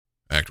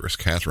actress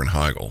Katherine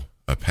Heigl,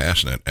 a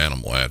passionate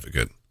animal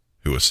advocate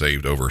who has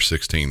saved over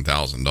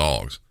 16,000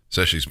 dogs,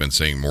 says she's been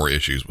seeing more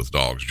issues with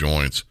dogs'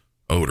 joints,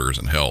 odors,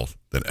 and health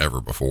than ever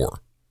before.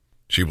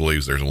 She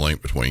believes there's a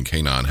link between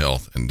canine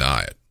health and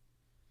diet.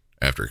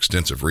 After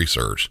extensive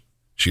research,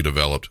 she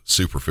developed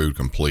Superfood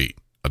Complete,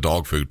 a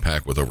dog food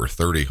packed with over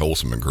 30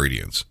 wholesome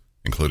ingredients,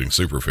 including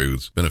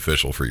superfoods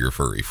beneficial for your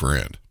furry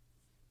friend.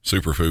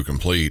 Superfood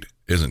Complete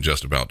isn't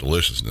just about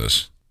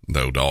deliciousness,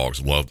 though dogs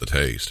love the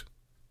taste.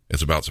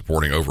 It's about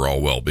supporting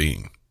overall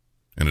well-being.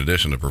 In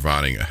addition to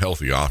providing a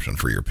healthy option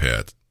for your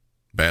pet,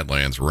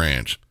 Badlands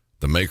Ranch,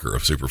 the maker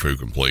of Superfood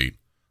Complete,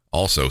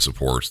 also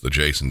supports the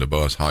Jason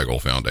DeBus Heigl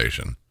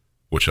Foundation,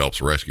 which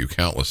helps rescue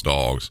countless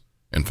dogs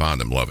and find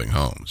them loving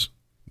homes.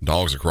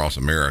 Dogs across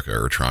America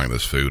are trying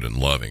this food and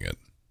loving it.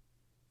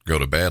 Go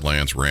to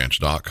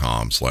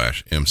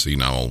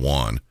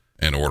badlandsranch.com/MC901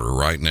 and order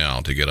right now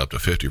to get up to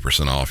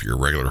 50% off your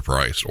regular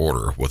priced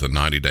order with a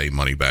 90-day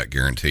money-back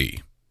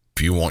guarantee.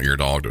 If you want your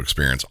dog to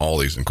experience all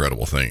these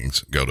incredible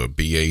things, go to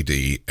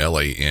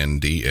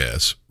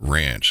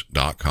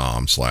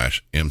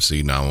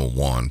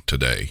badlandsranch.com/MC901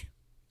 today.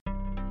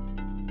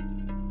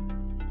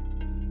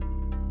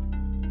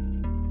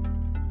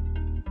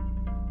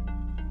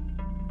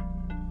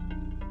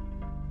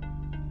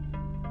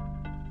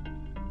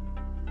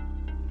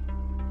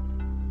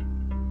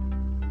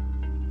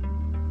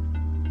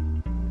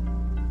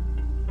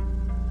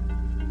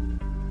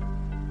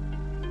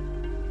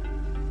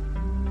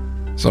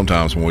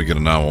 Sometimes when we get a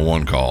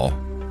 911 call,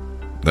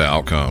 the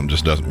outcome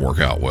just doesn't work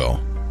out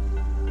well.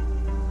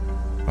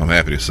 I'm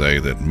happy to say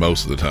that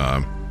most of the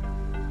time,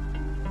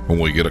 when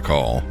we get a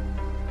call,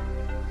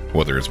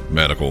 whether it's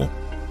medical,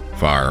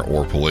 fire,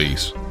 or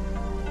police,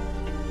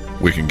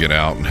 we can get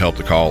out and help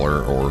the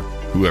caller or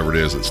whoever it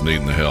is that's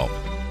needing the help.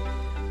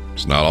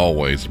 It's not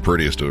always the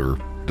prettiest or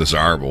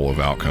desirable of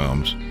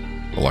outcomes,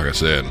 but like I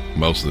said,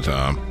 most of the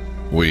time,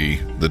 we,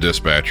 the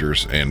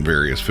dispatchers and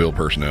various field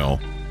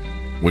personnel,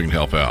 we can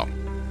help out.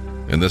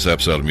 In this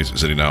episode of Music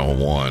City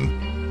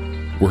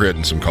 911, we're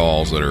hitting some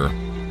calls that are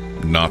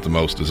not the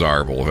most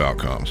desirable of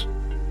outcomes.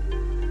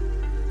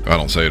 I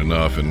don't say it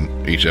enough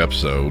in each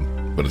episode,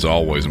 but it's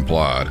always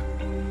implied.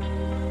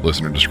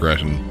 Listener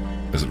discretion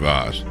is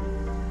advised.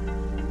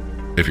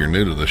 If you're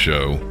new to the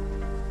show,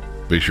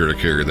 be sure to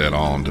carry that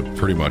on to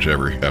pretty much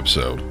every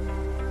episode.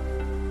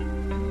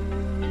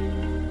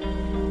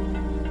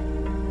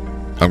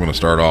 I'm going to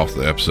start off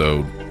the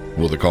episode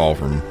with a call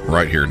from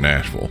right here in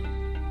Nashville.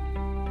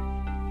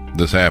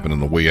 This happened in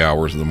the wee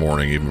hours of the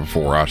morning, even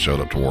before I showed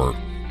up to work.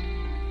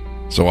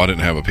 So I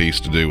didn't have a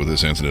piece to do with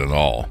this incident at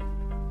all.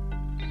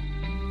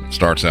 It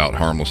starts out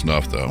harmless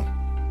enough, though.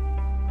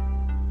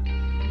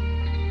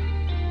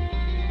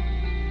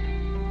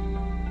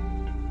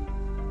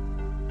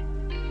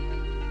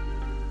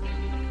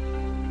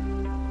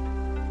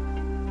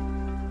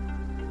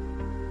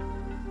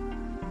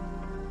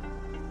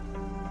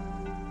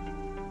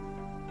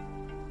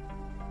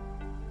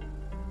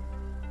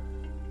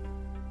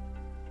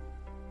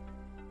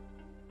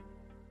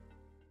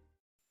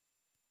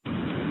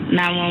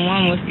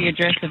 What's the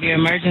address of your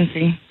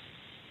emergency?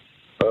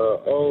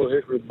 Old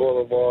Hickory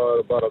Boulevard,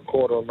 about a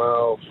quarter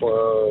mile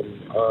from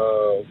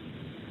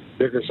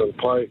Dickerson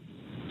Pike.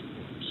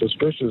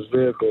 Suspicious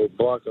vehicle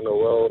blocking the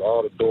road,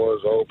 all the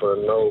doors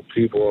open, no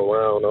people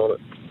around on it.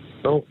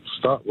 Don't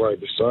stop right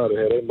beside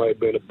it. They might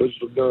be in a bunch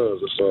of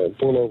guns or something.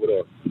 Pull over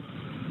there.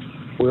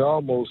 We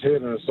almost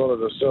hit in front of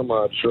the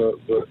semi-truck,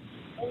 but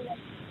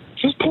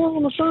just pull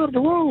on the side of the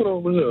road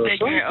over here.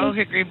 So you're at Old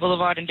Hickory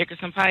Boulevard and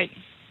Dickerson Pike?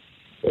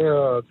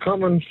 Yeah,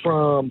 coming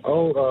from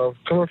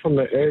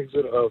the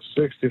exit of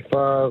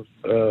 65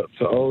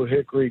 to Old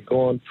Hickory,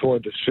 going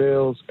toward the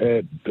Shells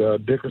at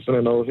Dickerson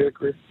and Old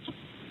Hickory.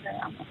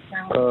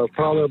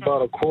 Probably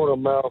about a quarter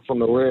mile from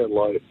the red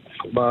light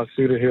by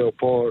Cedar Hill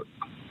Park.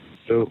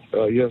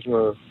 Yes,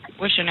 ma'am.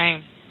 What's your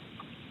name?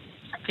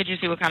 Could you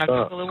see what kind of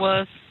vehicle it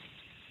was?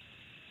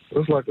 It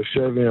was like a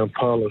Chevy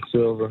Impala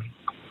Silver.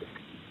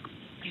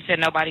 You said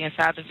nobody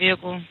inside the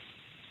vehicle?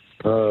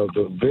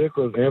 The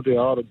vehicle is empty,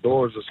 all the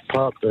doors is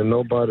popped, and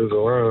nobody's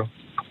around.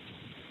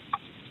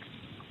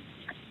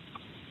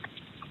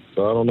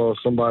 So I don't know if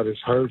somebody's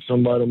hurt,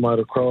 somebody might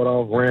have crawled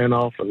off, ran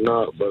off, or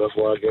not, but that's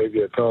why I gave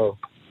you a call.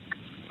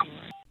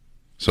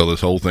 So this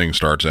whole thing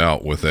starts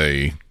out with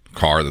a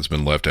car that's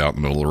been left out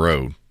in the middle of the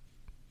road.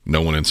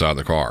 No one inside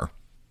the car.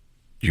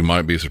 You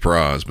might be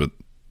surprised, but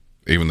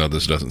even though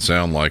this doesn't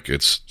sound like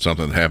it's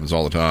something that happens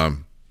all the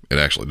time, it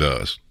actually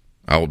does.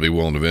 I would be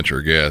willing to venture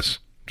a guess,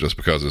 just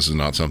because this is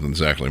not something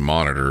that's actually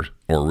monitored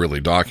or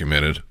really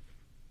documented,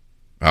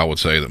 I would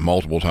say that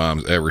multiple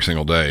times every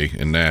single day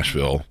in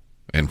Nashville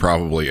and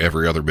probably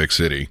every other big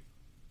city,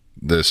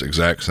 this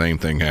exact same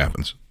thing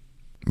happens.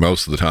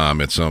 Most of the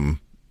time it's some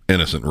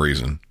innocent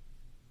reason.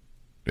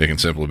 It can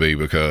simply be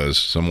because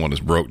someone is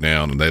broke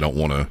down and they don't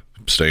want to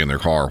stay in their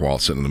car while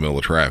it's sitting in the middle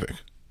of traffic.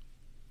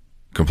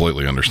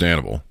 Completely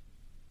understandable.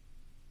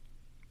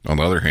 On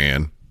the other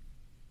hand,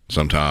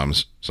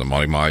 sometimes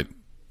somebody might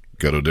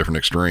go to a different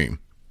extreme.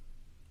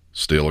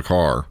 Steal a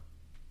car,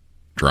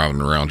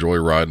 driving around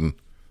joyriding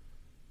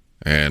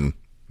and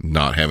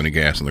not have any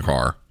gas in the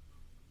car.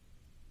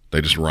 They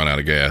just run out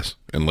of gas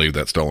and leave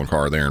that stolen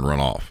car there and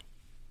run off.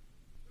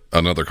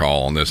 Another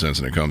call on this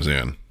incident comes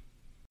in.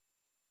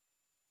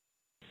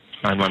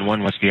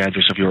 911, what's the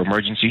address of your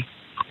emergency?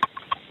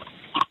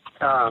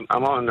 I'm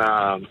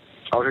on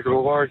Aldrich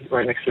Boulevard,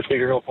 right next to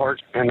Cedar Hill Park,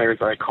 and there's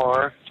a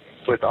car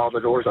with all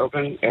the doors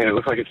open, and it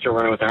looks like it's still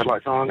running with the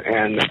headlights on,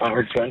 and I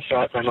heard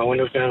gunshots. I had my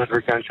windows down. I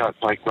heard gunshots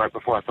like right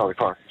before I saw the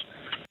car.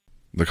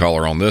 The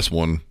caller on this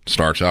one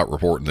starts out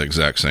reporting the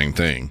exact same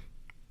thing.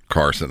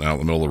 Car sitting out in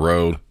the middle of the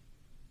road,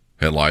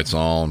 headlights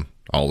on,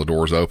 all the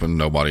doors open,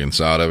 nobody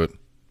inside of it,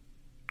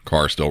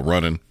 car still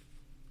running.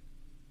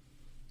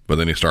 But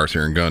then he starts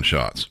hearing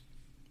gunshots.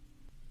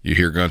 You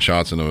hear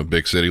gunshots in a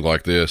big city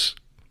like this,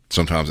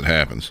 sometimes it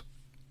happens.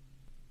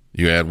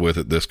 You add with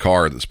it this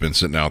car that's been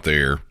sitting out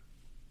there,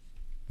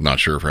 not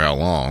sure for how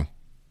long,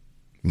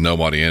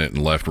 nobody in it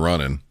and left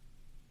running.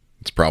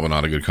 It's probably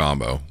not a good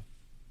combo.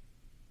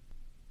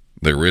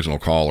 The original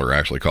caller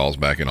actually calls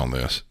back in on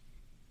this.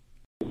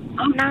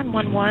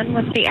 911,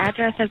 what's the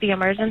address of the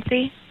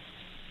emergency?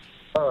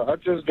 I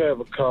just gave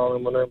a call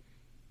in my name.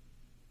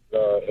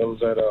 It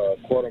was at a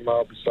quarter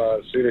mile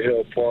beside Cedar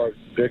Hill Park,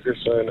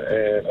 Dickerson,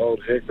 and Old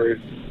Hickory.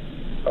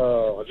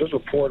 I just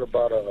reported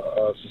about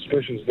a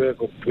suspicious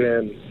vehicle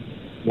being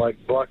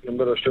blocking the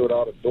middle of the street with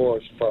all the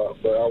doors spot.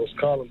 But I was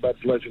calling back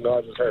to let you know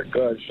I just heard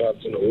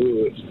gunshots in the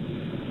woods.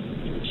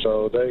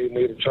 So they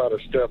need to try to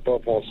step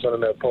up on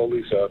sending that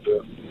police out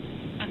there.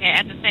 Okay,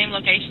 at the same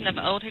location of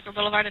Old Hickory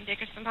Boulevard and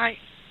Dickerson Pike?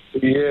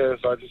 Yes,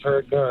 I just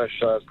heard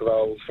gunshots because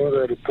I was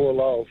further to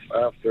pull off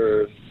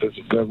after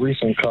the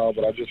recent call,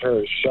 but I just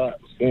heard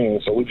shots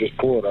then, so we just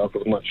pulled out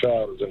because my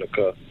child was in the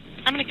car.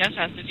 How many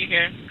gunshots did you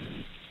hear?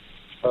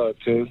 2.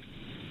 Okay.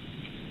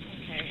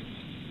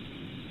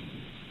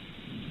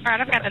 All right,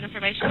 I've got that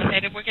information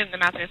updated. We're getting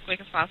them out there as quick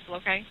as possible,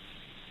 okay?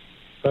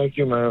 Thank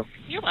you, ma'am.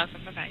 You're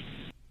welcome. Bye-bye.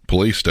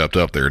 Police stepped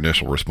up their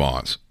initial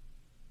response.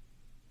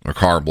 A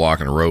car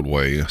blocking a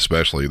roadway,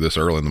 especially this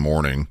early in the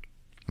morning,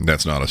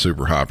 that's not a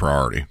super high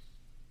priority.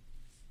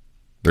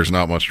 There's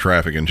not much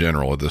traffic in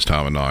general at this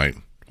time of night,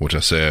 which I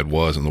said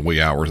was in the wee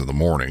hours of the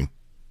morning.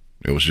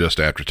 It was just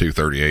after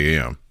 2:30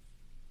 a.m.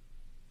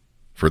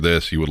 For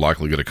this, you would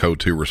likely get a Code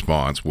 2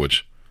 response,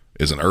 which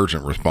is an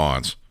urgent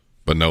response,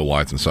 but no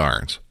lights and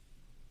sirens.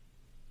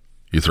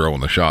 You throw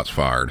in the shots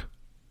fired,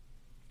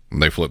 and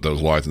they flip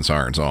those lights and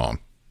sirens on.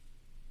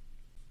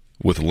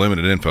 With the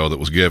limited info that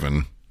was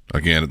given,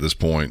 again at this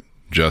point,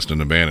 just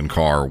an abandoned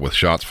car with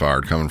shots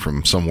fired coming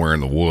from somewhere in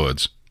the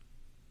woods,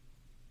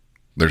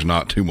 there's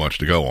not too much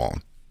to go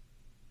on.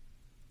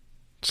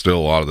 Still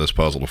a lot of this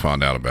puzzle to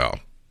find out about.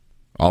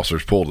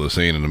 Officers pull to the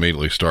scene and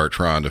immediately start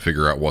trying to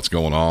figure out what's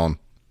going on,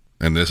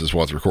 and this is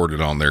what's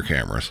recorded on their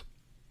cameras.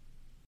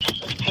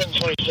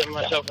 727,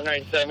 myself, and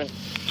 97.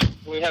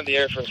 We have the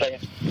air for a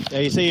second. Yeah,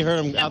 you see you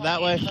heard him out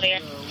that way?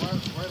 Right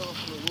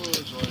off the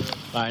woods right here.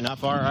 All right, not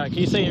far. All right, can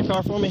you stay in your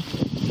car for me?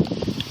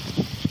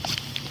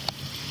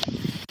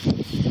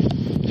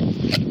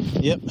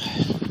 Yep.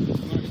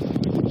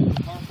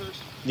 Car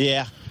first?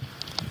 Yeah.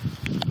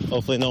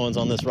 Hopefully no one's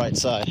on this right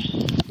side.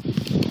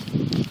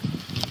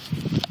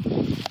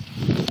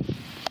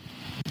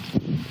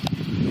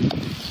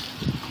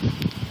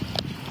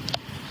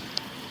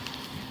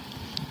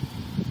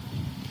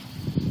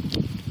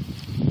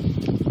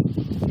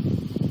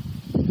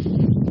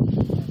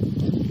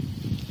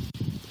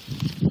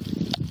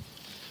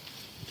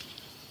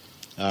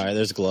 All right,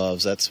 there's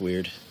gloves. That's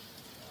weird.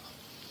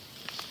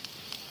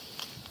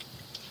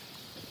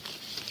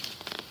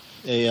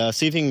 Hey,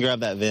 see if you can grab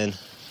that VIN.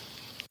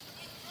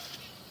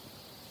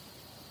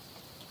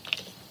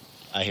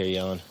 I hear you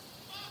on.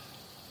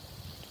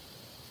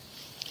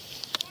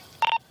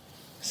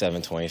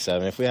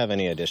 727. If we have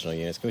any additional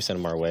units, can we send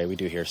them our way? We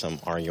do hear some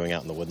arguing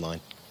out in the wood line.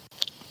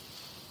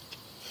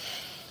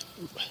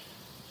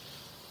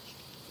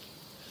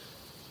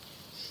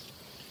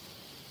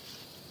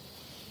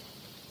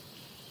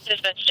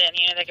 Dispatch to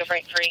any unit, they go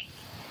break free.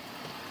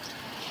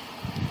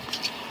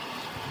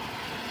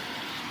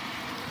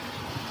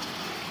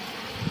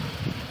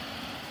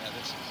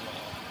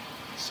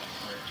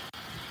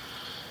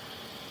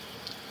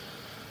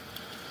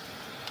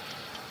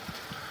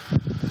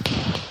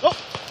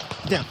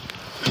 Down.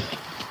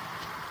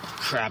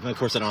 Crap, and of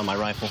course I don't have my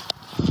rifle.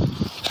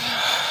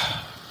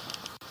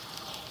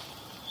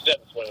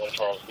 721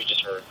 Charles, we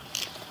just heard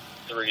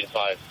 3 to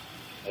 5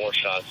 more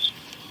shots.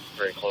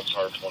 Very close to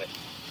Harbor 20.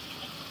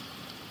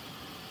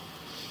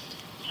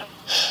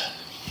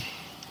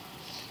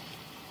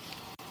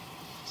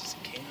 Is this a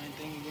canine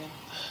thing again?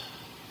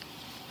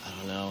 I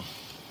don't know.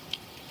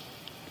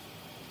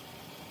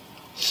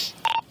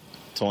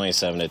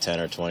 27 to 10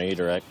 or 20,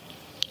 direct.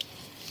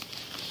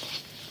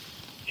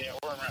 Yeah,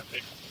 we're around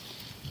 6.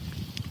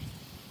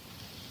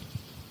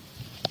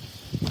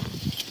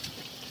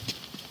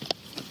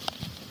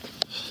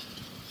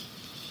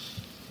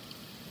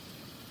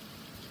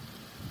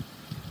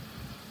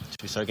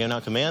 Should we start giving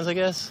out commands, I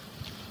guess?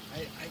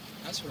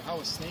 That's what I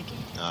was thinking.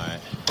 All right.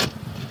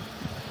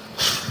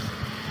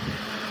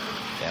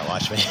 Yeah,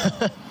 watch me.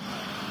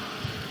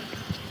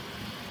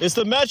 It's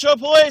the Metro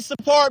Police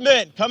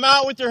Department. Come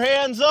out with your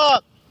hands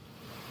up.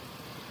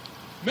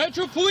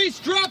 Metro Police,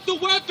 drop the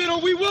weapon or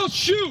we will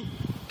shoot.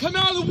 Come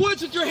out of the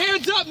woods with your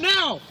hands up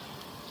now.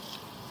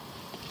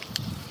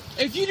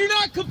 If you do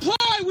not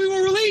comply, we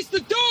will release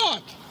the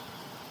dog.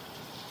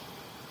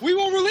 We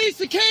will release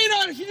the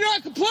canine if you do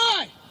not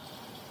comply.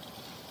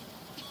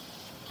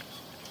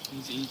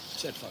 He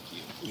said fuck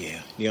you.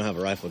 Yeah. You don't have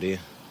a rifle, do you?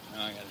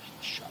 No, I got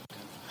a shotgun.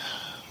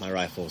 My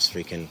rifle's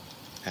freaking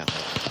out.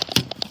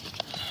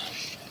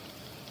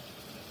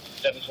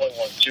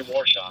 721, 2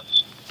 more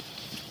shots.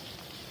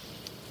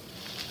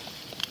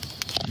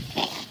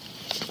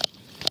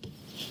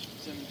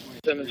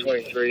 Seven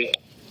 23.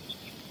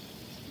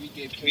 We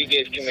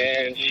gave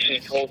command. He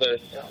told us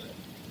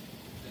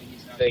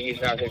that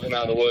he's not going to come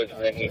out of the woods,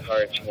 and then he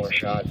fired 2 more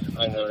shots.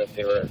 I know that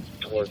they were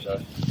towards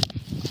us.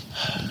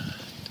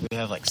 Do we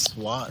have like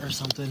SWAT or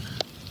something?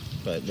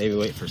 But maybe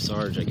wait for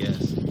Sarge, I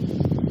guess.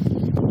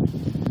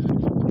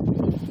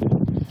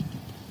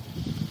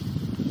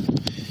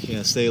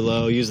 Yeah, stay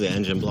low, use the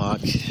engine block.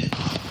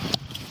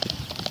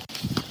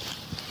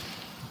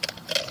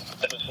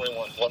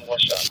 721, 1 more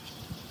shot.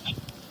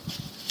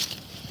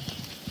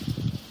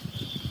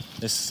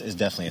 This is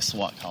definitely a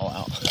SWAT call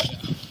out.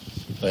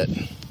 But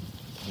I'm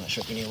not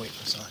sure if we need to wait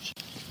for Sarge.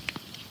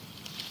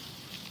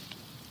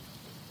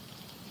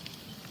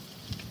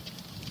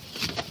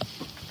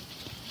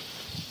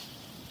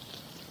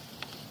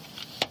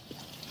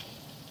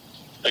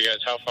 Hey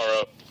guys, how far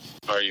up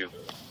are you?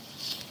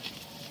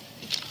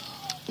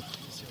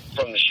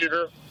 From the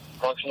shooter,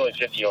 approximately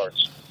 50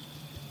 yards.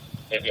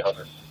 Maybe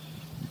 100.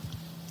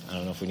 I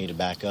don't know if we need to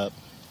back up.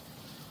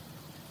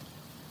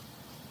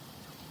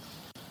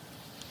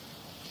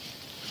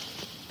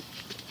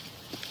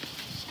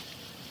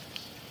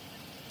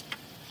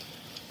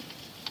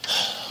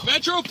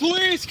 Metro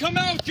Police, come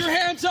out with your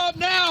hands up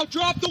now.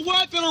 Drop the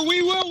weapon or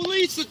we will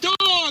release the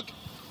dog.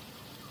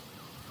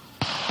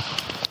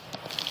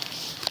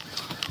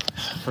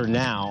 For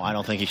now, I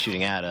don't think he's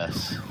shooting at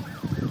us.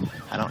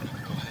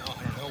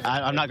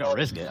 I'm not going to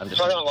risk it. I'm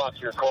just. Try to unlock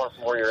your car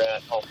from where you're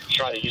at. I'll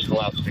try to use the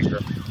loudspeaker.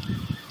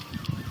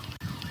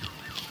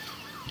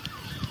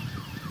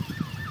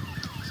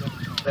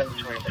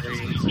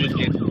 723. Just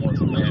get some more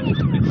command.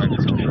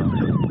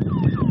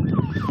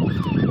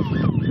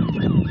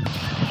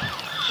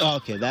 Oh,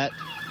 okay, that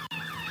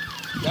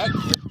Back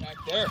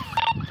there.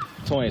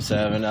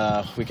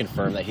 27. We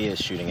confirm that he is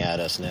shooting at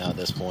us now at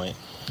this point.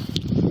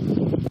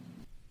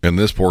 In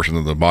this portion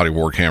of the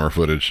body-worn camera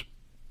footage,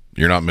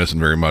 you're not missing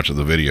very much of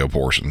the video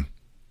portion.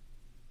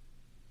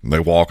 They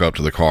walk up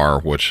to the car,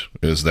 which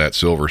is that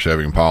silver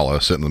Chevy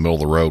Impala sitting in the middle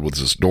of the road with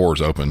its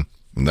doors open,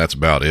 and that's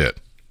about it.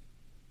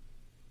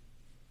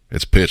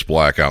 It's pitch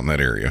black out in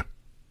that area.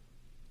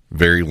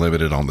 Very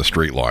limited on the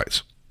street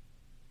lights.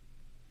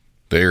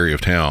 The area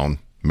of town,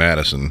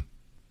 Madison,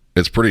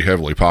 it's pretty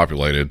heavily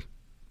populated,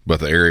 but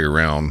the area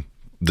around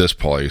this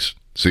place,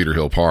 Cedar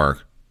Hill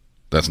Park,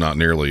 that's not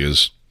nearly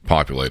as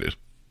populated.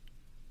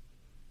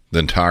 The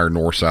entire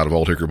north side of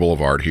Old Hickory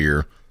Boulevard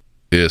here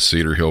is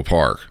Cedar Hill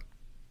Park.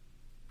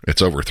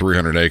 It's over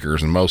 300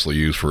 acres and mostly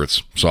used for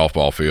its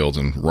softball fields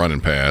and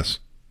running paths,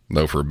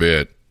 though for a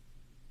bit,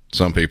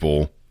 some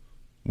people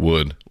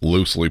would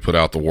loosely put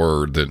out the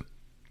word that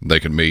they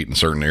could meet in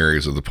certain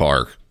areas of the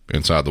park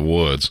inside the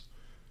woods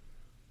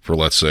for,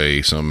 let's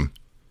say, some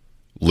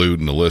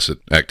lewd and illicit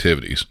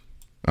activities.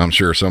 I'm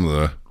sure some of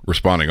the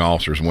responding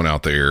officers went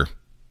out there,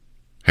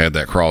 had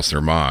that cross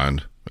their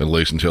mind, at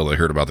least until they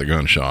heard about the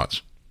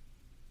gunshots.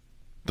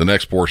 The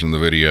next portion of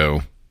the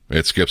video,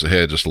 it skips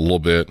ahead just a little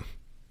bit.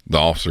 The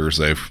officers,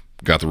 they've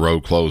got the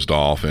road closed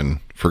off,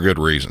 and for good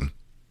reason.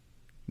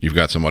 You've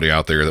got somebody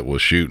out there that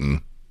was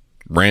shooting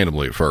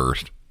randomly at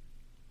first,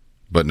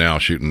 but now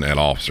shooting at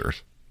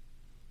officers.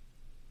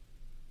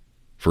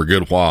 For a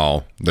good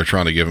while, they're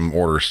trying to give them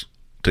orders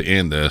to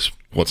end this,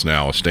 what's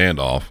now a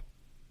standoff,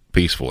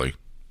 peacefully.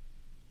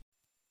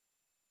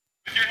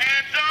 Put your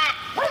hands up!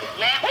 Walk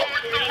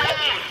towards the road!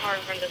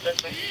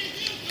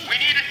 We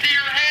need to see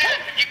your hands!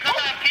 If you come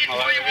out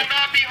peacefully, you will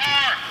not be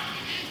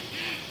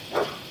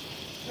harmed!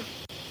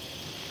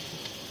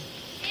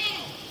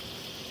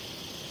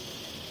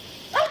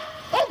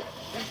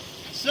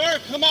 Sir,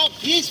 come out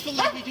peacefully.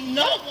 We do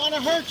not want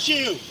to hurt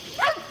you.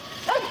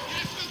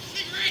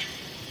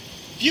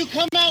 If you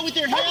come out with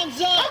your hands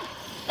up,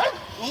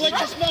 we'll let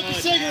you smoke a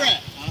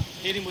cigarette.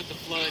 Hit him with the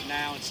flood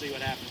now and see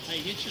what happens. Hey,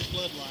 hit your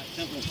floodlight.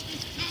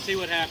 See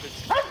what happens.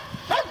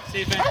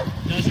 See if it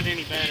does it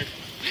any better.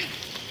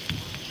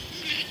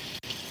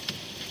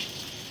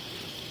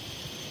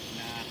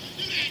 Nah.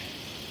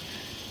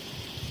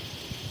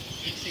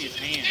 You can see his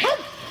hand.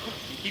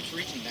 He keeps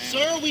reaching down.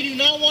 Sir, we do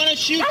not want to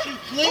shoot you,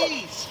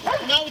 please.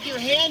 Come out with your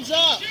hands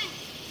up.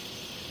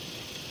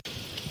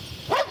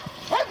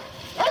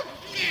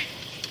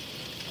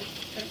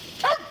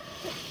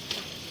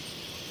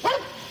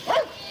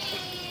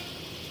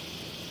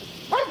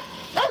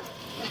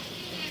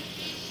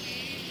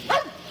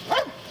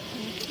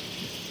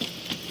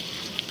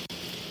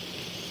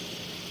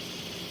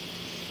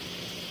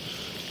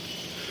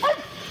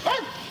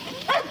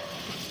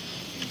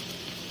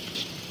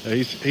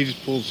 He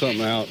just pulled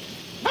something out.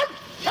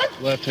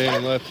 Left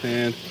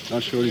hand.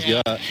 Not sure what he's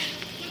got.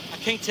 I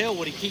can't tell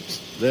what he keeps.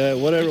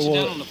 Whatever it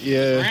was.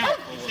 Yeah.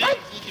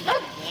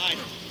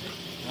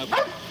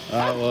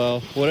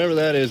 Well, whatever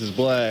that is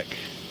black.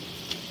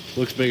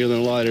 Looks bigger than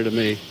a lighter to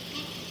me.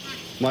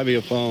 Might be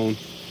a phone.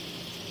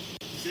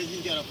 He says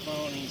he's got a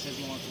phone and he says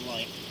he wants a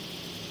light.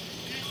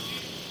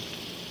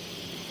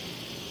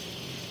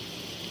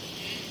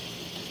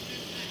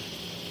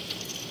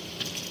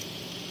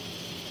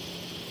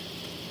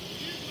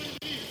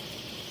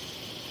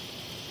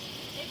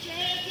 Put your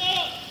hands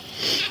up!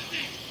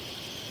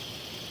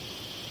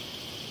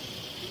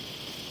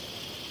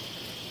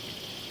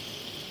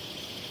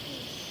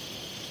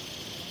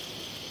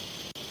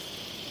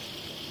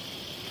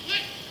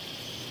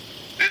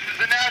 This is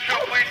the National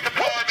Police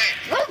Department.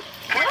 Put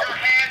your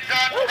hands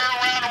up, turn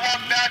around, and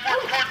walk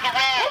backwards towards the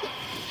road.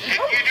 If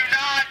you do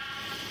not,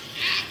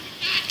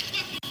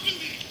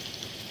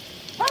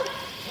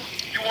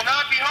 you will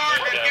not be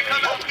harmed if you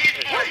come out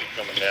peacefully.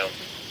 Coming down.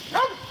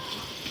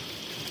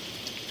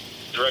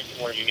 Direct them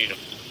where you need them.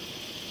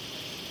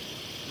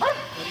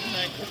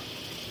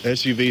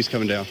 SUV's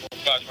coming down.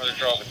 500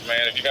 traffic,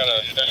 man. If you got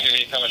a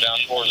SUV coming down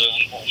towards us,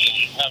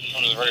 have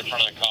someone to the very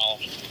front of the column.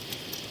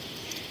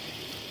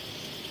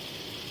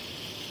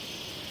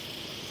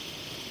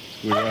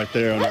 We're right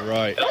there on the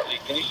right.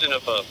 Can you send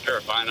up a pair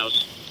of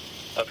binos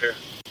up here?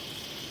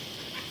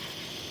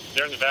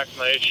 They're in the back of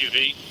my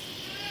SUV.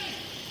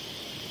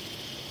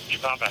 You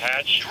pop a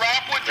hatch.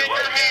 Drop what's in your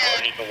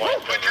hand.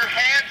 Put your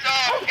hands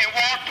up and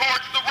walk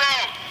towards the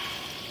road.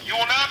 You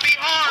will not be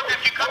harmed if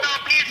you come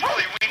out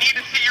peacefully. We need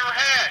to see your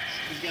hands.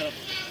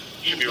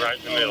 You should be right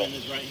in the middle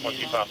once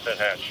you pop that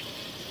hatch.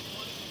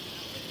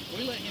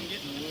 We let him get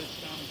in the woods,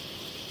 Tom?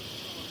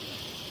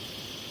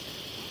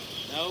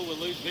 No, we'll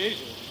lose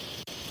visual.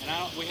 And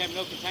we have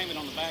no containment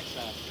on the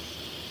backside.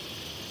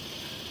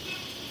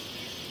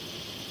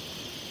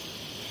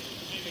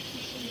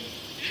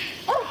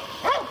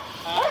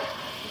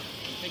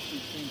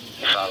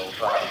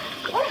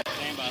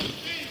 Stand by.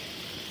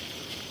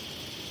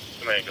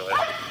 Man, go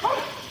ahead.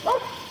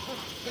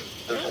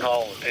 This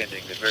call is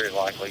pending that very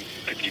likely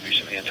could give you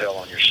some intel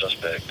on your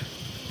suspect.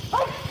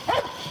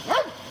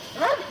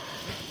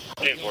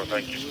 10-4,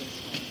 thank you.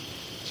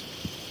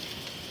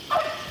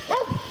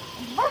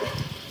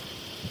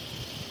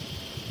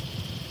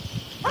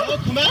 No,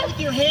 come out with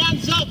your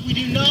hands up. We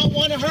do not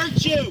want to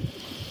hurt you.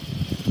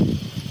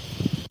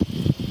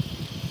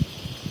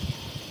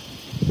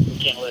 We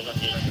can't let them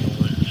get in the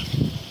woods.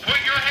 Put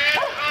your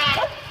hands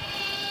up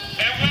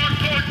and walk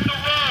towards the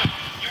road.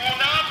 You will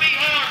not be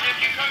harmed if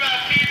you come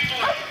out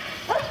peacefully.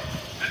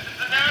 This is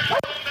the National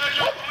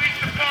Police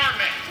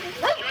Department.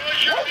 Show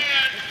us your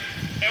hands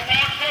and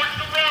walk towards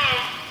the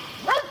road.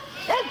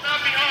 You will not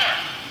be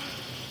harmed.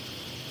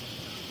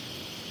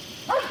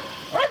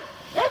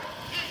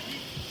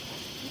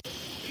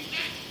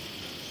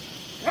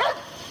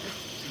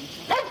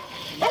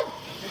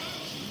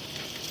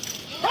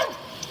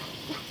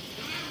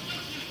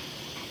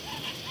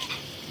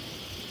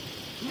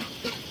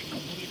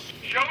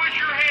 Show us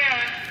your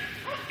hands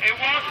and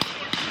walk.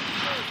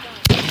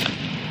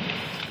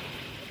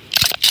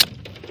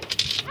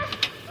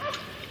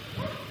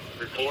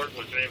 Report,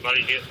 was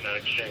anybody hit in that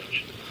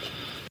exchange?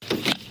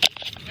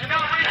 You're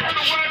not reaching for the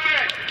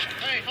weapon.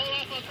 Hey, hold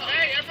off on time.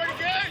 Hey, everybody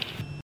good?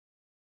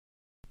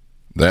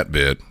 That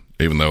bit,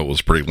 even though it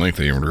was pretty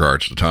lengthy in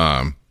regards to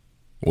time,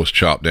 was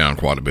chopped down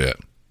quite a bit.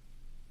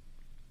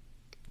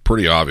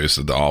 Pretty obvious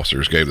that the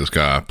officers gave this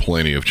guy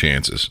plenty of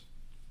chances.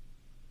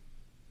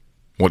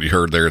 What you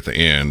heard there at the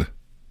end,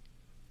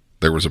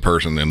 there was a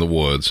person in the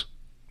woods,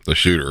 the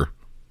shooter,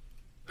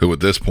 who at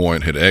this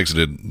point had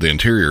exited the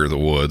interior of the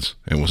woods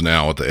and was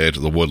now at the edge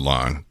of the wood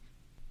line.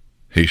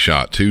 He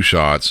shot 2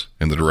 shots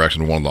in the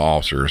direction of one of the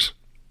officers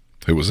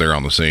who was there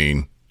on the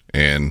scene,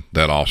 and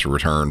that officer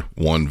returned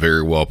 1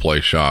 very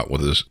well-placed shot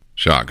with his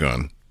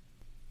shotgun.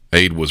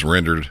 Aid was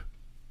rendered,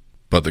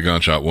 but the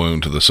gunshot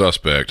wound to the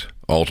suspect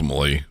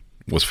ultimately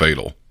was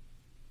fatal.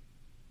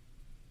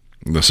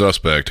 The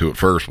suspect, who at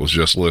first was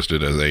just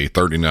listed as a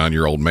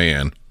 39-year-old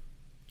man,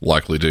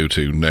 likely due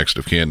to next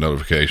of kin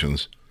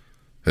notifications,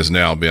 has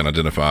now been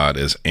identified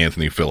as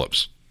Anthony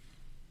Phillips.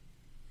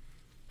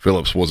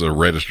 Phillips was a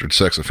registered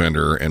sex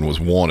offender and was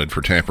wanted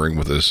for tampering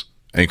with his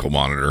ankle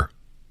monitor,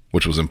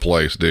 which was in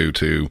place due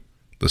to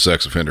the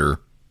sex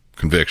offender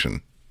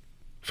conviction.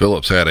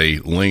 Phillips had a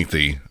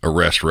lengthy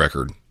arrest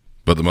record,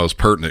 but the most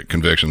pertinent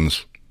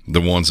convictions,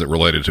 the ones that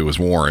related to his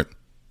warrant,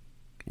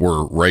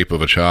 were rape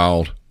of a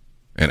child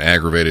and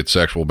aggravated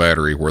sexual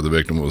battery where the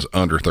victim was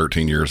under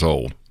 13 years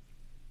old.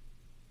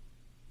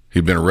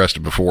 He'd been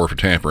arrested before for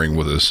tampering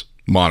with his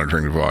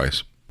monitoring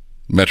device.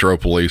 Metro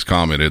Police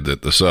commented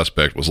that the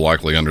suspect was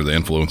likely under the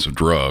influence of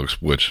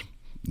drugs, which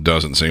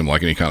doesn't seem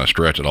like any kind of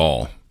stretch at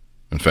all.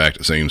 In fact,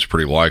 it seems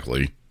pretty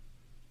likely,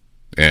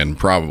 and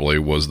probably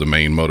was the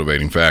main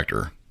motivating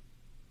factor.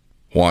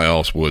 Why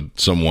else would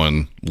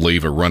someone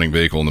leave a running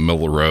vehicle in the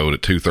middle of the road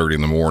at 2:30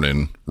 in the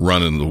morning,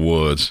 run into the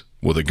woods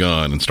with a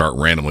gun and start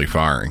randomly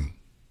firing?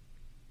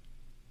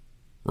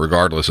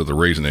 Regardless of the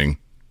reasoning,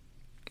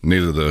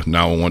 neither the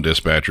 911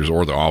 dispatchers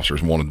or the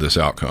officers wanted this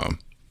outcome.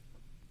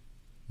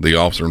 The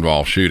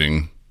officer-involved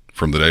shooting,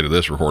 from the date of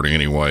this recording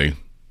anyway,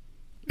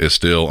 is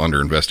still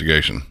under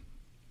investigation.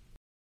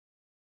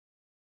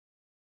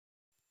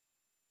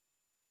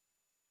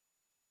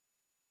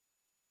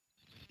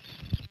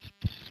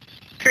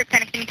 True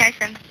Penny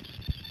Communications.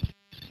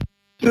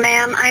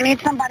 Ma'am, I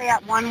need somebody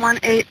at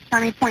 118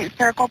 Sunny Point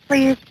Circle,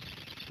 please.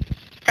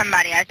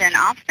 Somebody as in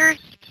officers?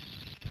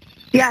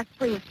 Yes,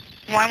 please.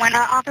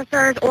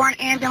 Officers or an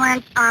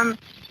ambulance.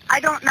 I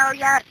don't know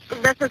yet.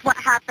 This is what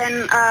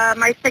happened.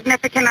 My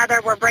significant other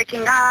were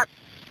breaking up.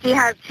 He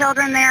has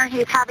children there.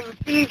 He's having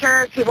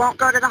seizures. He won't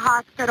go to the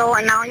hospital,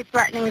 and now he's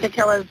threatening to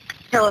kill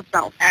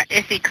himself.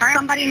 Is he currently?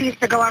 Somebody needs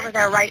to go over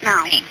there right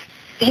now.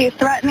 He's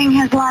threatening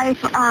his life.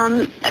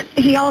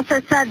 He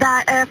also said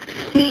that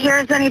if he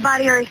hears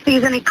anybody or he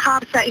sees any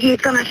cops, that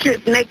he's going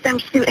to make them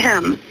shoot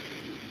him.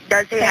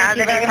 Does he have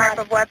any type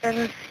of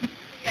weapons?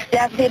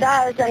 Yes, he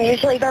does, and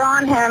usually they're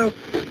on him.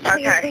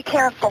 Please be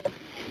careful.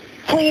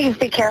 Please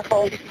be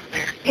careful.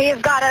 He's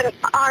got an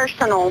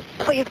arsenal.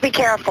 Please be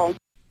careful.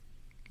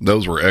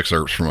 Those were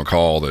excerpts from a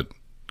call that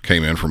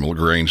came in from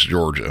LaGrange,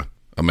 Georgia.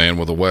 A man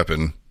with a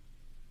weapon,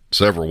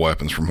 several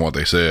weapons from what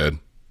they said,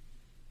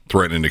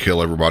 threatening to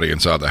kill everybody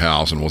inside the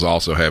house, and was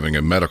also having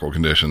a medical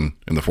condition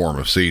in the form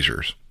of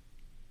seizures,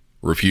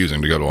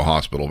 refusing to go to a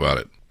hospital about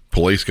it.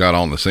 Police got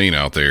on the scene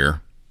out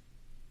there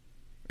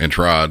and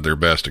tried their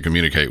best to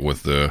communicate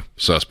with the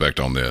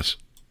suspect on this.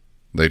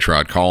 They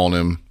tried calling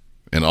him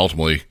and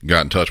ultimately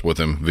got in touch with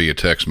him via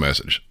text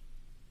message.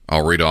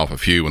 I'll read off a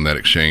few in that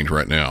exchange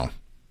right now.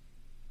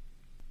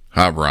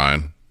 Hi,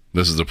 Brian.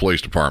 This is the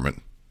police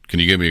department.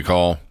 Can you give me a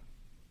call?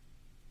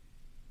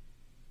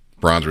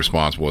 Brian's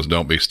response was,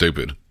 don't be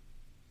stupid.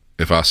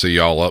 If I see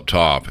y'all up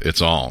top,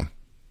 it's on.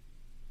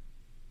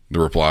 The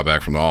reply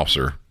back from the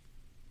officer,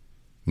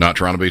 not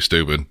trying to be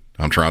stupid.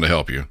 I'm trying to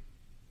help you.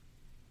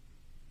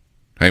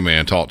 Hey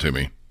man, talk to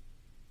me.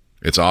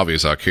 It's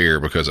obvious I care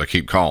because I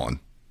keep calling.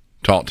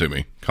 Talk to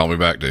me. Call me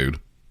back, dude.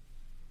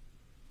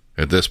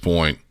 At this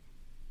point,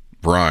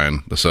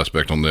 Brian, the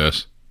suspect on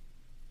this,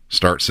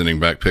 starts sending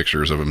back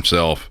pictures of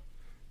himself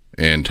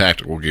in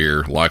tactical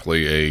gear,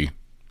 likely a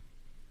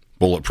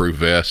bulletproof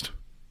vest,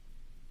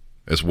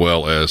 as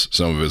well as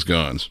some of his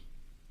guns.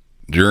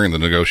 During the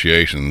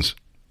negotiations,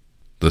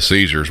 the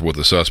seizures with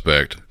the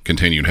suspect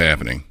continued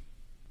happening.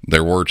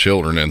 There were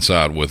children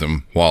inside with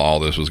him while all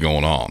this was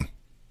going on.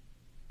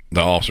 The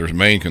officer's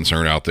main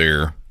concern out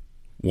there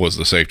was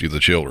the safety of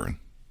the children.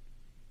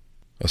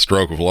 A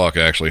stroke of luck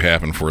actually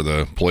happened for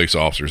the police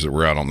officers that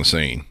were out on the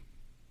scene.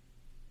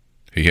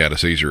 He had a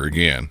seizure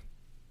again.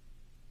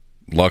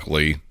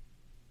 Luckily,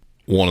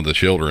 one of the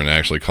children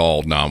actually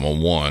called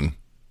 911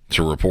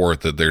 to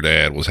report that their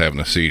dad was having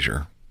a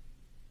seizure.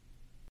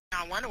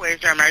 911,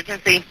 where's your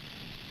emergency?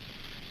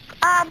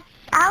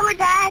 Our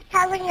dad's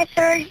having a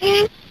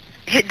surgery.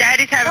 Is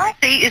Daddy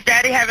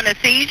having a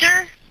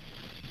seizure?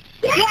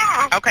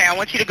 Yeah. Okay, I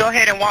want you to go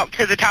ahead and walk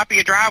to the top of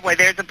your driveway.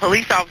 There's a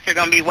police officer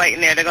going to be waiting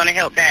there. They're going to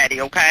help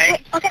Daddy,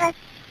 okay? Okay.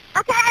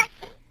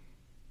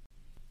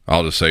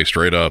 I'll just say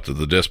straight up that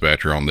the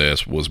dispatcher on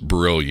this was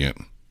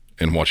brilliant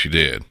in what she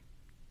did.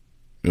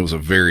 It was a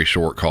very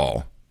short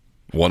call.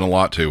 Wasn't a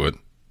lot to it.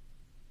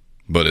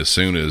 But as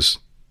soon as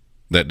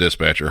that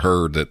dispatcher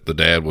heard that the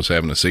dad was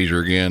having a seizure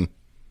again,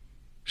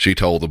 she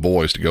told the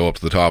boys to go up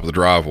to the top of the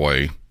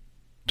driveway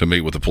to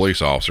meet with the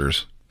police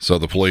officers so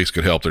the police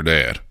could help their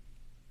dad.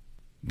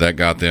 That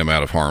got them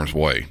out of harm's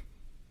way.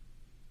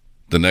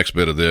 The next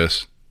bit of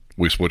this,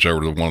 we switch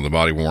over to one of the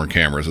body-worn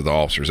cameras of the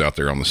officers out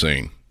there on the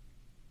scene.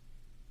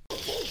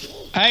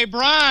 Hey,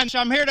 Brian,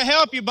 I'm here to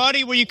help you,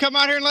 buddy. Will you come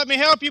out here and let me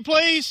help you,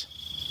 please?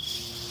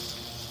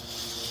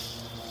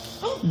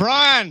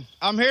 Brian,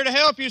 I'm here to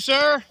help you,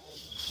 sir.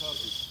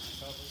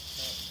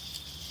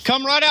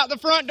 Come right out the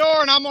front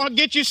door, and I'm going to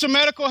get you some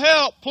medical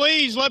help.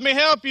 Please, let me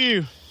help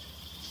you.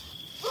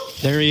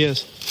 There he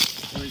is.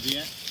 Where is he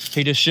at?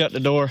 He just shut the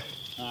door.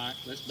 All right,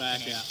 let's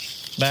back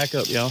out. Back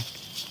up, y'all.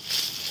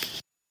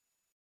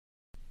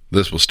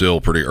 This was still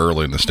pretty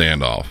early in the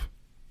standoff.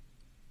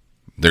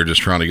 They're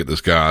just trying to get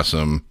this guy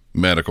some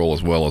medical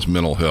as well as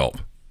mental help.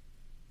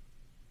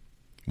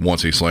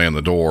 Once he slammed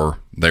the door,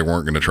 they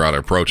weren't going to try to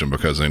approach him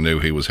because they knew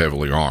he was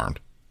heavily armed.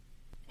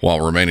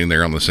 While remaining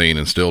there on the scene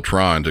and still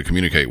trying to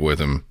communicate with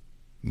him,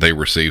 they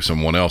received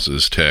someone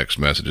else's text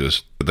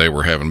messages that they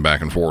were having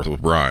back and forth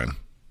with Brian.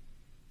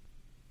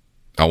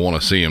 I want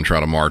to see him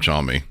try to march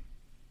on me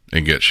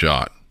and get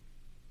shot.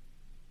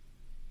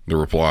 The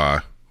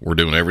reply, we're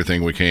doing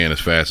everything we can as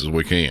fast as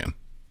we can.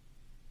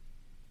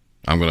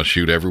 I'm going to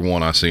shoot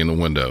everyone I see in the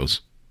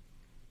windows.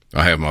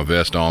 I have my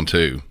vest on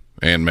too,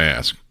 and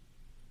mask.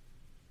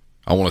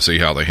 I want to see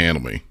how they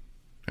handle me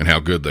and how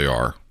good they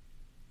are.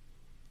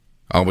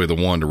 I'll be the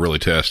one to really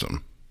test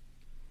them.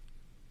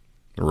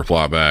 The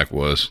reply back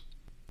was,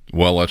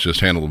 well, let's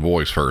just handle the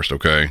boys first,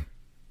 okay?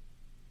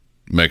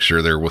 Make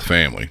sure they're with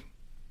family.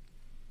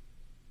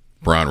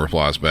 Brian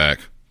replies back,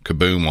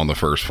 kaboom on the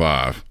first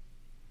 5.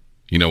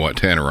 You know what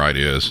Tannerite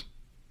is.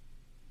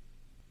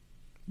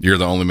 You're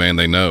the only man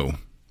they know.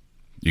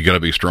 You got to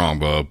be strong,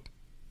 bub.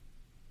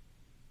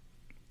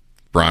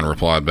 Brian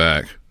replied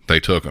back,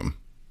 they took him.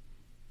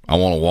 I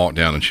want to walk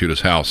down and shoot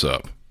his house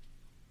up.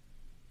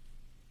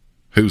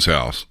 Whose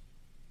house?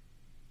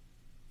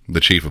 The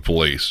chief of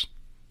police.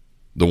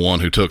 The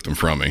one who took them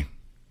from me.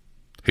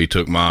 He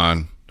took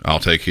mine, I'll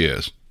take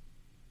his.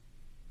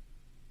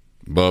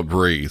 Bub,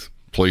 breathe.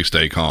 Please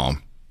stay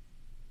calm.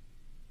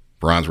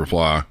 Brian's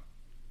reply,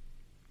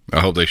 I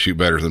hope they shoot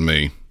better than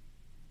me.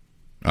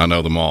 I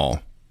know them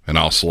all, and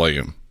I'll slay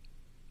him.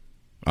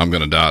 I'm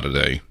going to die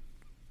today.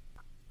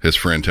 His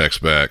friend texts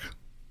back,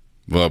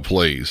 Bub,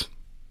 please.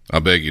 I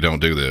beg you don't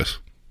do this.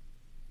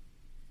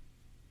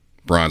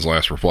 Brian's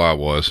last reply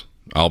was,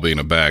 I'll be in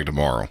a bag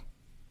tomorrow.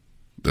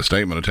 The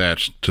statement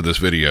attached to this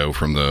video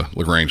from the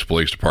LaGrange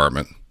Police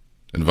Department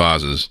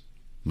advises,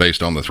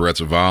 based on the threats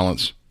of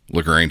violence,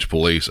 LaGrange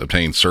police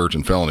obtained search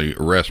and felony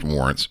arrest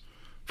warrants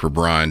for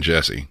Brian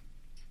Jesse.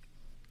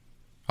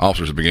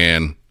 Officers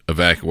began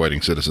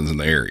evacuating citizens in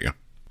the area.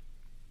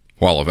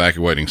 While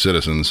evacuating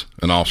citizens,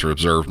 an officer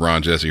observed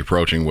Brian Jesse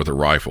approaching with a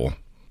rifle.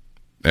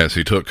 As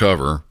he took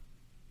cover,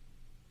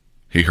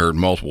 he heard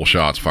multiple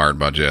shots fired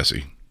by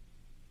Jesse.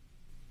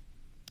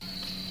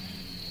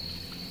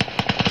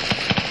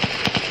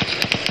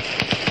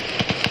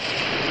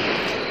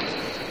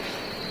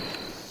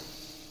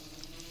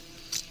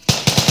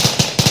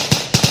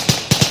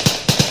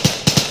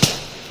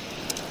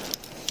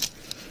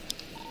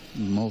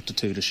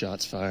 Multitude of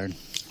shots fired.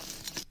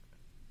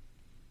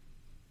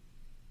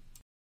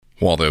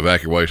 While the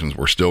evacuations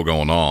were still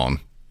going on,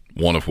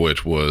 one of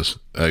which was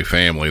a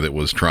family that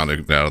was trying to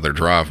get out of their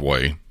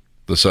driveway,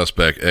 the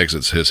suspect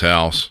exits his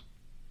house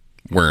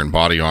wearing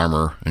body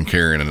armor and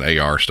carrying an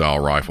AR-style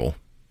rifle.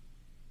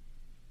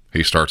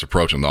 He starts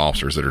approaching the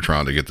officers that are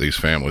trying to get these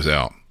families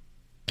out.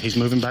 He's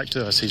moving back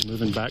to us. He's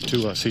moving back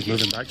to us. He's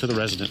moving back to the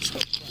residence.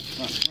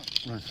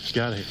 Right.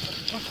 Get out of here.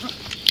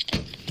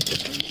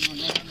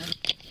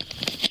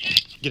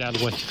 Get out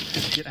of the way.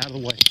 Get out of the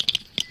way.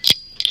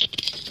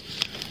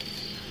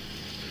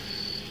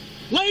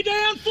 Lay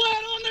down flat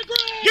on the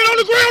ground! Get on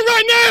the ground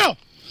right now!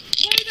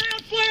 Lay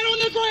down flat on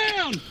the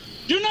ground!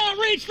 Do not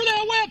reach for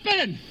that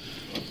weapon!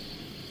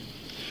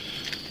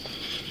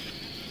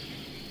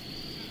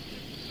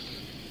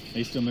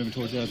 He's still moving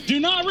towards us. Do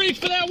not reach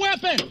for that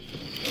weapon!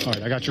 All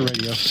right, I got your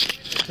radio.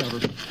 Cover.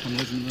 I'm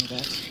losing the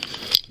back.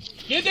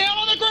 Get down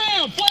on the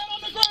ground! Flat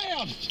on the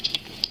ground!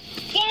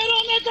 Flat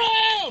on the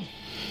ground!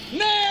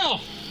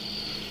 Now!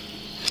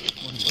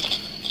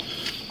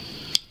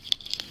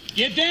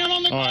 Get down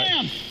on the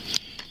ground!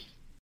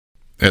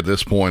 At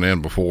this point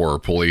and before,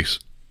 police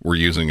were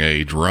using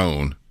a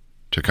drone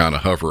to kind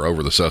of hover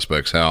over the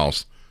suspect's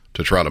house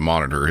to try to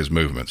monitor his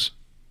movements.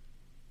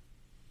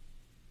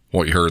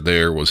 What you heard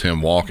there was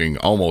him walking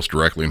almost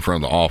directly in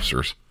front of the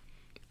officers,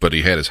 but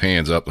he had his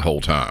hands up the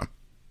whole time.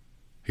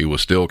 He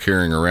was still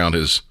carrying around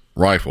his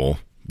rifle,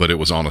 but it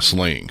was on a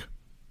sling.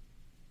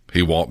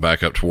 He walked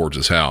back up towards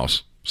his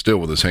house, still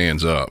with his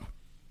hands up.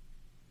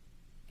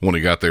 When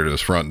he got there to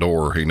his front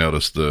door, he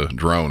noticed the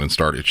drone and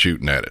started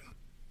shooting at it.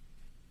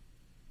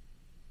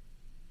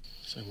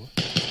 Say what?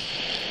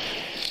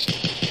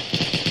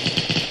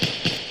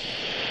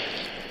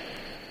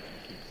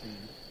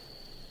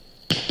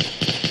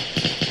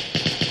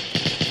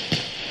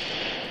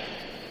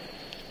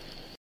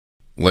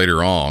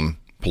 Later on,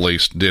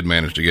 police did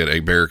manage to get a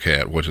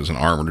Bearcat, which is an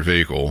armored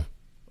vehicle,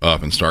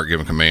 up and start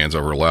giving commands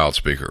over a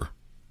loudspeaker.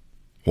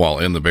 While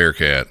in the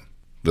Bearcat,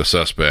 the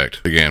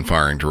suspect began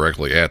firing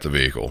directly at the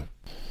vehicle.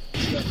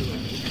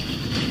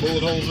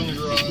 Bullet holes in the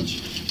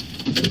garage.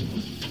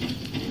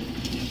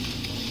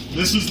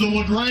 This is the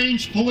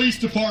LaGrange Police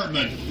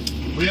Department.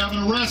 We have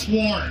an arrest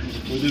warrant.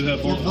 We do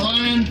have for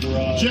Brian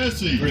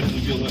Jesse.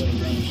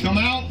 Come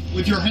out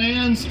with your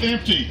hands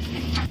empty.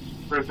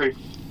 Perfect.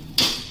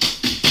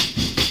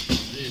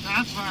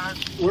 Shots fired.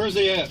 Where is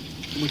he at?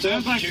 Can we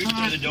tell? Shoot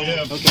through the door.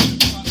 Yeah. Okay.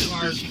 Shots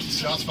fired.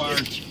 Shots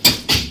fired.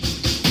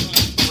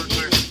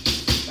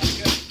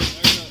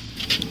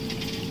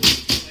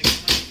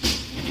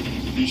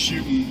 He's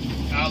shooting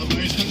out of the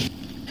basement.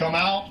 Come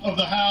out of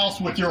the house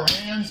with your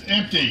hands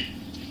empty.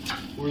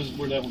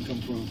 Where'd that one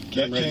come from?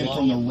 That came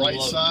from the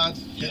right side,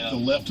 hit the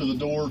left of the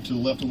door to the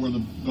left of where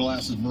the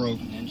glass is broke.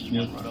 And just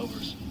went right over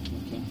us.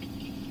 Okay.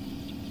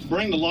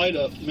 Bring the light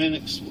up,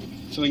 Minix,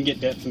 so we can get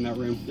depth in that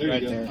room. There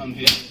right there. I'm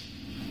hitting it.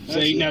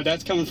 See, now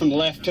that's coming from the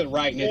left to the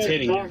right, and it's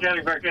hitting it.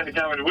 County back in the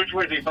county. Which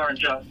way is he firing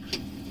shots?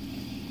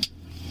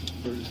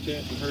 Heard his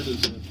chest, heard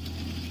his...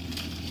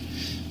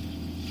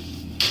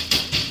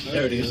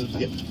 There it is.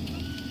 Yep.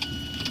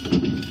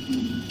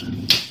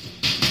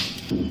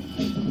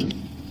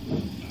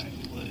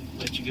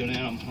 Let you go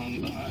down. I'm hung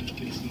behind a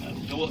piece of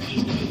metal. Go up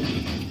just a little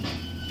bit.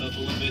 Up a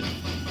little bit.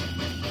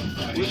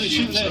 Right, Where's he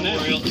shooting that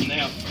somewhere else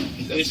now?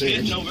 It's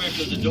hitting over there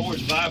because the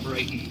door's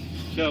vibrating.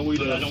 Yeah, we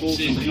but I don't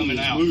see it coming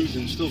out.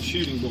 Losing, still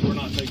shooting, but we're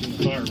not taking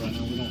the fire right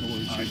now. We don't know where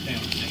he's shooting.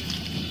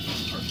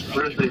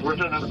 We're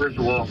sitting on the bridge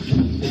wall.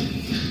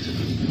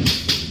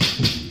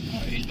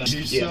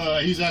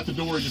 He's at the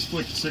door. He just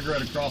flicked a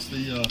cigarette across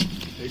the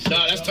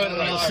No, that's turning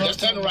right. That's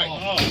turning right.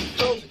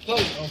 Close it.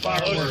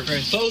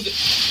 Close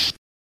it.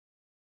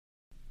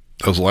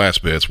 Those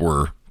last bits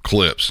were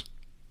clips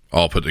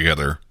all put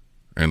together,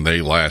 and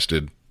they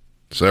lasted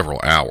several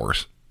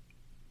hours.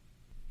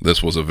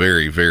 This was a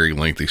very, very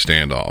lengthy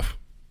standoff.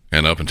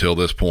 And up until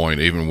this point,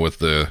 even with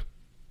the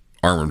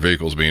armored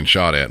vehicles being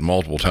shot at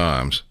multiple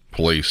times,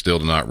 police still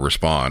did not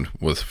respond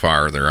with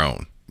fire of their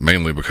own,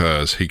 mainly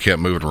because he kept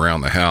moving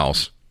around the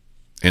house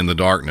in the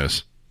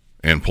darkness,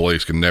 and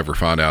police could never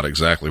find out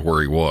exactly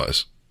where he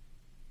was.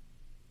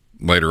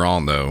 Later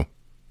on, though,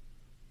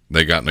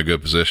 they got in a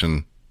good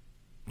position,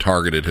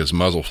 targeted his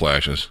muzzle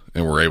flashes,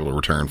 and were able to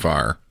return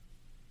fire.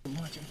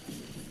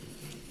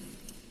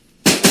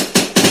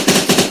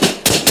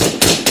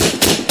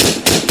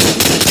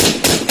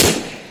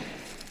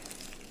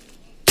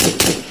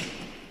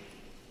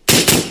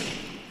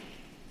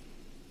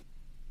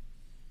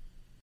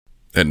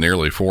 At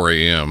nearly 4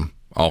 a.m.,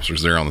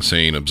 officers there on the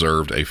scene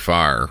observed a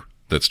fire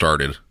that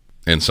started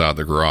inside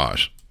the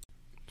garage.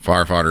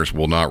 Firefighters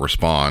will not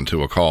respond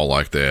to a call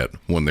like that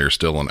when there's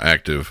still an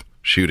active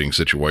shooting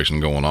situation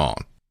going on.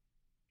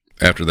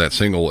 After that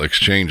single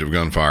exchange of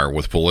gunfire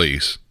with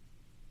police,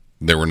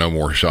 there were no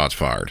more shots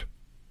fired.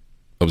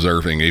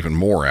 Observing even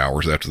more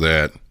hours after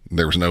that,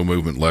 there was no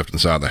movement left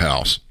inside the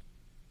house.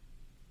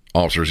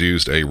 Officers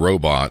used a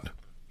robot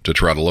to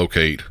try to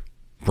locate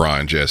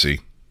Brian Jesse,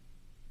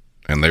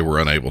 and they were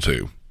unable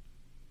to.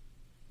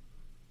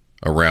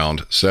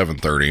 Around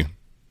 7:30,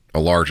 a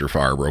larger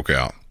fire broke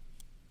out.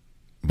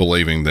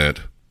 Believing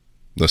that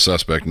the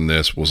suspect in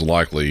this was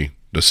likely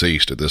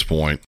deceased at this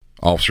point,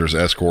 officers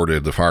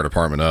escorted the fire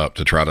department up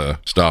to try to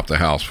stop the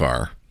house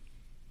fire.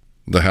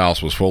 The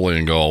house was fully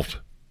engulfed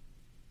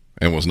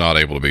and was not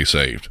able to be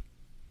saved.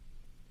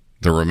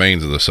 The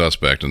remains of the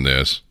suspect in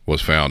this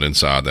was found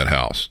inside that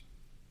house.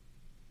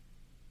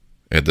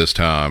 At this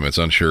time, it's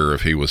unsure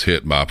if he was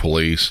hit by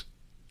police,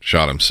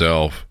 shot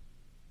himself,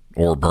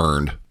 or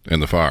burned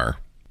in the fire.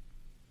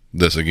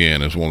 This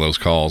again is one of those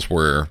calls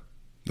where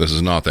this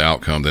is not the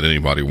outcome that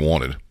anybody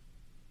wanted.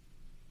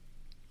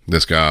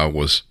 This guy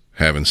was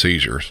having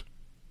seizures.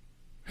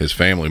 His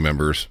family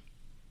members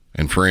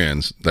and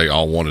friends, they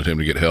all wanted him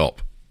to get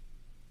help.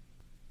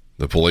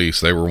 The police,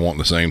 they were wanting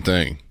the same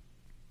thing.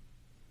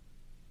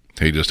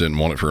 He just didn't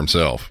want it for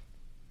himself.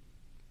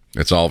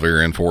 It's all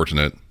very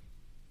unfortunate,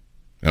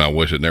 and I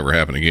wish it never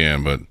happened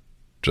again, but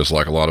just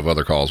like a lot of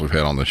other calls we've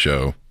had on this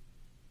show,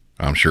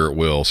 I'm sure it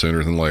will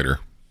sooner than later.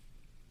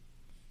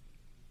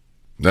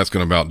 That's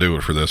going to about do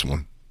it for this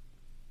one.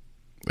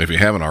 If you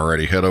haven't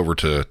already, head over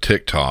to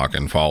TikTok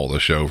and follow the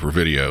show for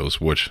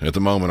videos, which at the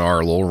moment are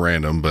a little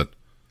random, but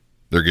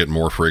they're getting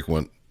more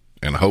frequent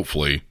and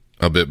hopefully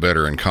a bit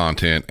better in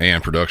content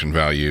and production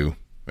value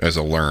as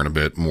I learn a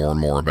bit more and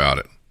more about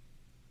it.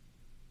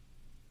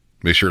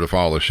 Be sure to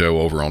follow the show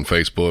over on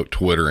Facebook,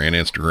 Twitter, and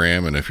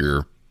Instagram, and if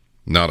you're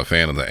not a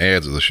fan of the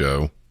ads of the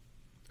show,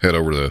 head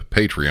over to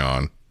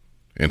Patreon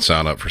and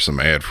sign up for some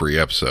ad-free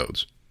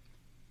episodes.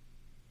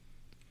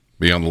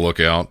 Be on the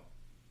lookout,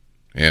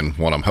 and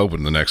what I'm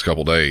hoping the next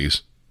couple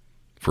days,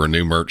 for a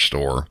new merch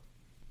store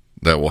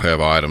that will have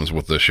items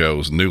with the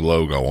show's new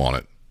logo on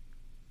it.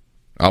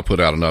 I'll put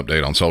out an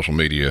update on social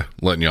media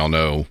letting y'all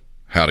know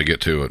how to get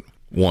to it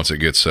once it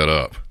gets set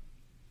up.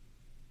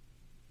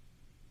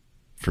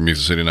 For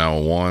Music City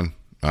 911,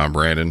 I'm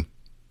Brandon,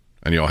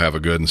 and y'all have a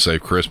good and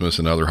safe Christmas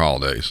and other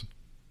holidays.